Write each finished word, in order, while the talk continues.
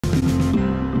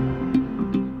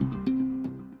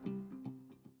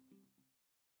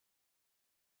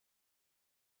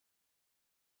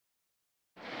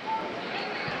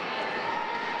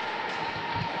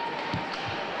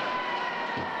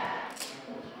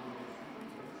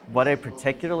What I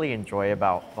particularly enjoy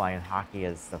about blind hockey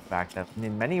is the fact that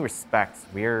in many respects,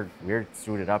 we're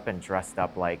suited up and dressed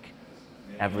up like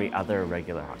every other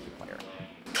regular hockey player.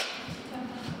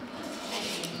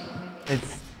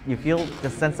 You feel the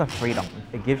sense of freedom.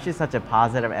 It gives you such a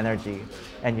positive energy,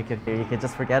 and you can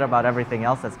just forget about everything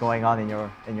else that's going on in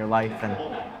your life and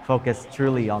focus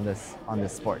truly on this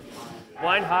sport.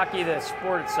 Blind hockey, the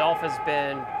sport itself, has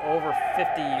been over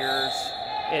 50 years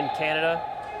in Canada,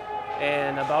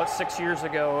 and about 6 years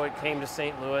ago it came to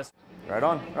St. Louis. Right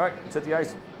on. All right, let's hit the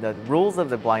ice. The rules of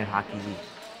the blind hockey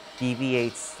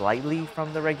deviate slightly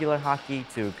from the regular hockey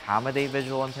to accommodate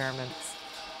visual impairments,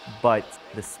 but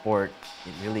the sport,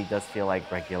 it really does feel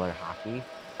like regular hockey.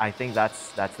 I think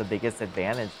that's the biggest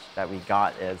advantage that we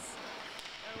got is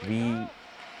we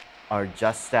are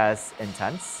just as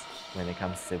intense when it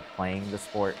comes to playing the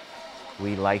sport.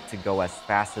 We like to go as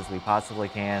fast as we possibly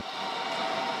can.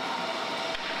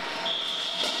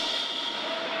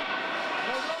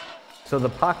 So the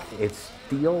puck, it's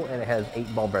steel and it has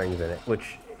 8 ball bearings in it,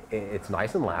 which it's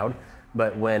nice and loud,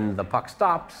 but when the puck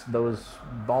stops, those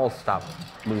balls stop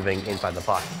moving inside the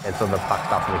puck, and so the puck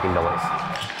stops making noise.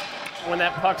 When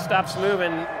that puck stops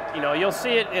moving, you'll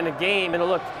see it in a game, it'll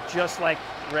look just like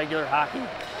regular hockey,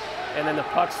 and then the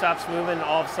puck stops moving,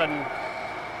 all of a sudden,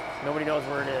 nobody knows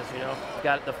where it is, You've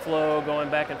got the flow going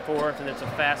back and forth, and it's a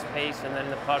fast pace, and then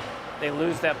the puck, they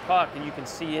lose that puck, and you can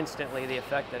see instantly the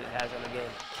effect that it has on the game.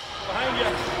 Behind you.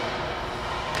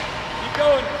 Keep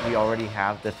going. We already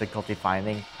have difficulty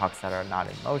finding pucks that are not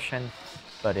in motion,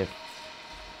 but if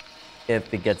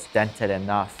it gets dented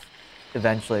enough,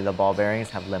 eventually the ball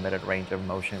bearings have limited range of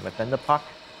motion within the puck,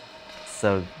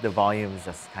 so the volumes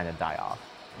just kind of die off.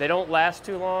 They don't last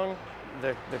too long.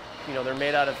 They're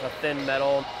made out of a thin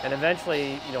metal, and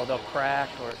eventually, they'll crack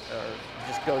or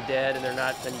just go dead, and they're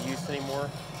not in use anymore.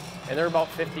 And they're about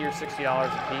 $50 or $60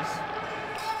 a piece.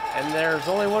 And there's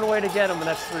only one way to get them, and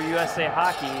that's through USA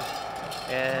Hockey.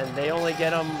 And they only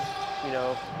get them,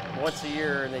 once a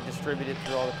year, and they distribute it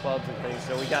through all the clubs and things.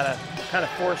 So we're kind of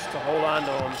forced to hold on to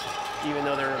them, even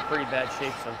though they're in pretty bad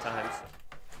shape sometimes.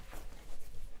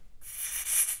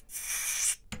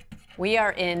 We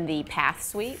are in the PATH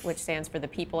Suite, which stands for the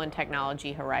People and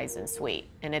Technology Horizon Suite,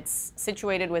 and it's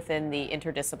situated within the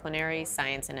Interdisciplinary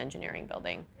Science and Engineering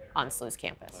building on SLU's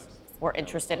campus. We're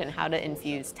interested in how to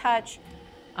infuse touch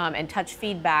and touch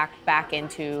feedback back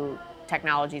into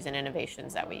technologies and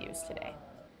innovations that we use today.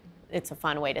 It's a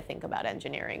fun way to think about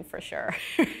engineering, for sure.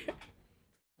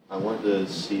 I wanted to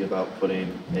see about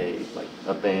putting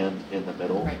a band in the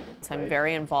middle. So I'm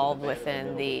very involved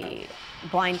within the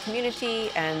blind community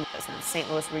and the St.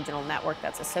 Louis regional network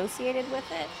that's associated with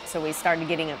it. So we started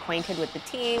getting acquainted with the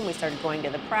team, we started going to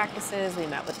the practices, we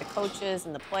met with the coaches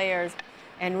and the players,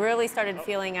 and really started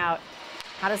feeling out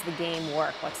how does the game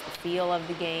work, what's the feel of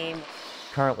the game.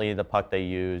 Currently, the puck they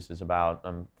use is about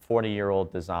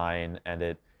 40-year-old design, and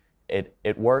it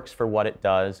works for what it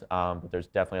does, but there's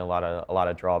definitely a lot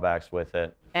of drawbacks with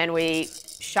it. And we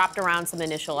shopped around some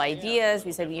initial ideas.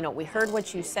 We said, we heard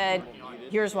what you said.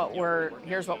 Here's what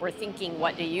we're thinking.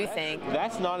 What do you think?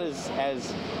 That's not as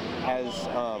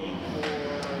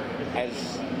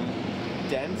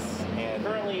dense and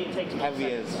heavy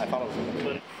as I thought it was going to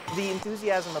be. The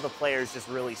enthusiasm of the players just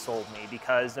really sold me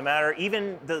because no matter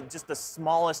even just the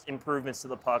smallest improvements to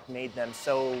the puck made them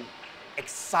so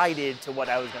excited to what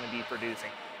I was going to be producing.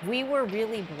 We were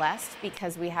really blessed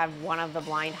because we have one of the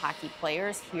blind hockey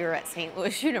players here at St.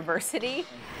 Louis University.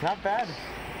 Not bad.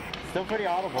 Still pretty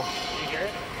audible. You hear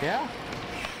it? Yeah.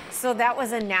 So that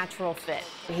was a natural fit.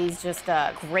 He's just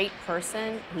a great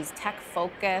person. He's tech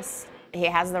focused. He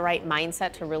has the right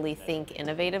mindset to really think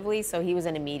innovatively, so he was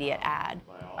an immediate add.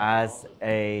 As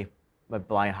a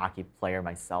blind hockey player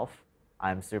myself,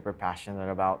 I'm super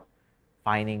passionate about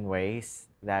finding ways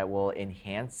that will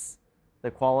enhance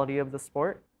the quality of the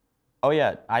sport. Oh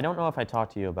yeah, I don't know if I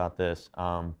talked to you about this,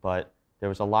 but there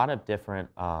was a lot of different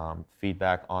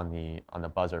feedback on the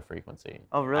buzzer frequency.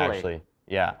 Oh really? Actually,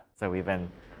 yeah. So we've been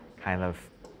kind of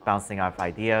bouncing off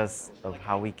ideas of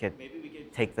how we could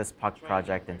take this puck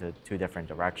project into 2 different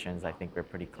directions. I think we're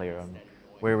pretty clear on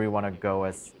where we want to go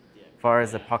as far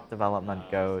as the puck development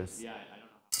goes.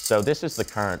 So this is the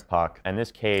current puck, and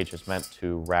this cage is meant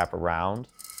to wrap around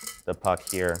the puck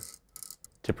here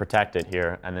to protect it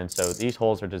here. And then so these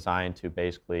holes are designed to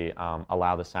basically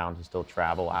allow the sound to still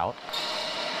travel out.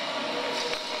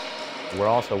 We're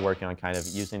also working on kind of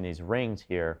using these rings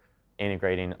here,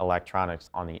 integrating electronics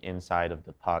on the inside of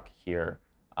the puck here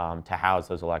to house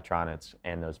those electronics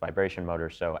and those vibration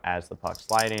motors. So as the puck's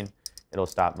sliding, it'll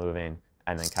stop moving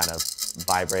and then kind of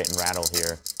vibrate and rattle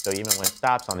here. So even when it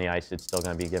stops on the ice, it's still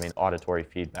going to be giving auditory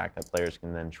feedback that players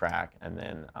can then track and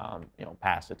then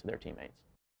pass it to their teammates.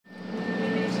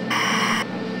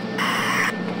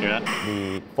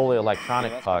 The fully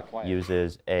electronic puck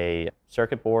uses a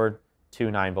circuit board, 2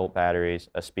 9-volt batteries,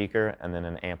 a speaker, and then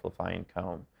an amplifying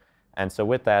cone. And so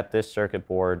with that, this circuit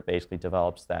board basically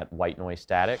develops that white noise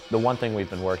static. The one thing we've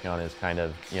been working on is kind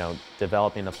of,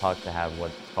 developing the puck to have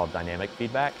what's called dynamic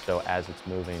feedback. So as it's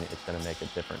moving, it's going to make a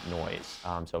different noise.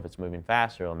 So if it's moving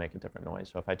faster, it'll make a different noise.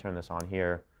 So if I turn this on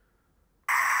here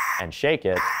and shake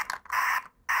it,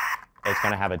 it's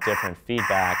going to have a different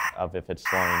feedback of if it's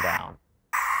slowing down.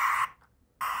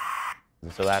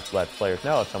 And so that lets players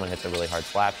know if someone hits a really hard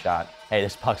slap shot, hey,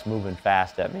 this puck's moving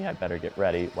fast at me, I better get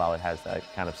ready, while it has that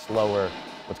kind of slower,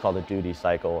 what's called a duty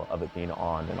cycle of it being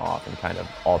on and off and kind of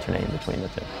alternating between the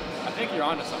two. I think you're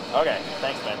onto something. Okay,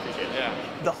 thanks, man. Appreciate it. Yeah.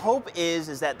 The hope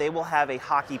is that they will have a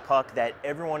hockey puck that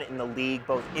everyone in the league,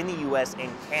 both in the U.S.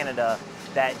 and Canada,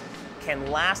 that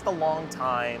can last a long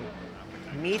time,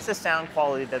 meets the sound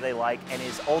quality that they like, and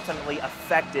is ultimately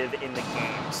effective in the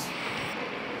games.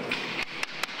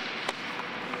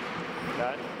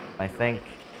 I think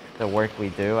the work we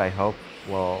do, I hope,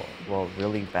 will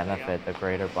really benefit the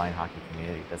greater blind hockey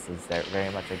community. This is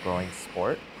very much a growing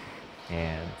sport,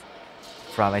 and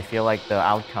I feel like the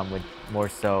outcome would more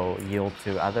so yield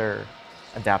to other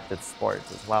adapted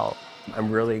sports as well.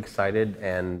 I'm really excited,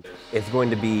 and it's going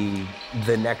to be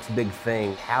the next big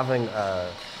thing. Having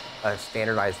a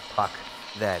standardized puck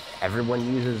that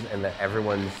everyone uses and that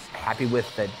everyone's happy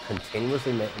with, that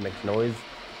continuously makes noise,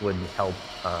 would help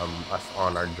us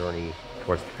on our journey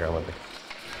towards the Paralympics.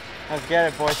 Let's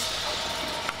get it, boys.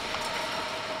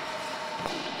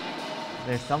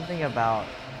 There's something about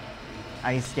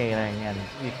ice skating, and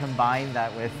you combine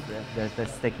that with the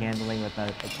stick handling with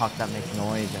the puck that makes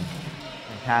noise and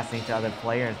passing to other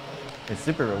players. It's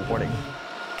super rewarding.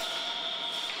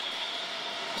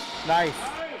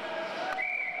 Nice.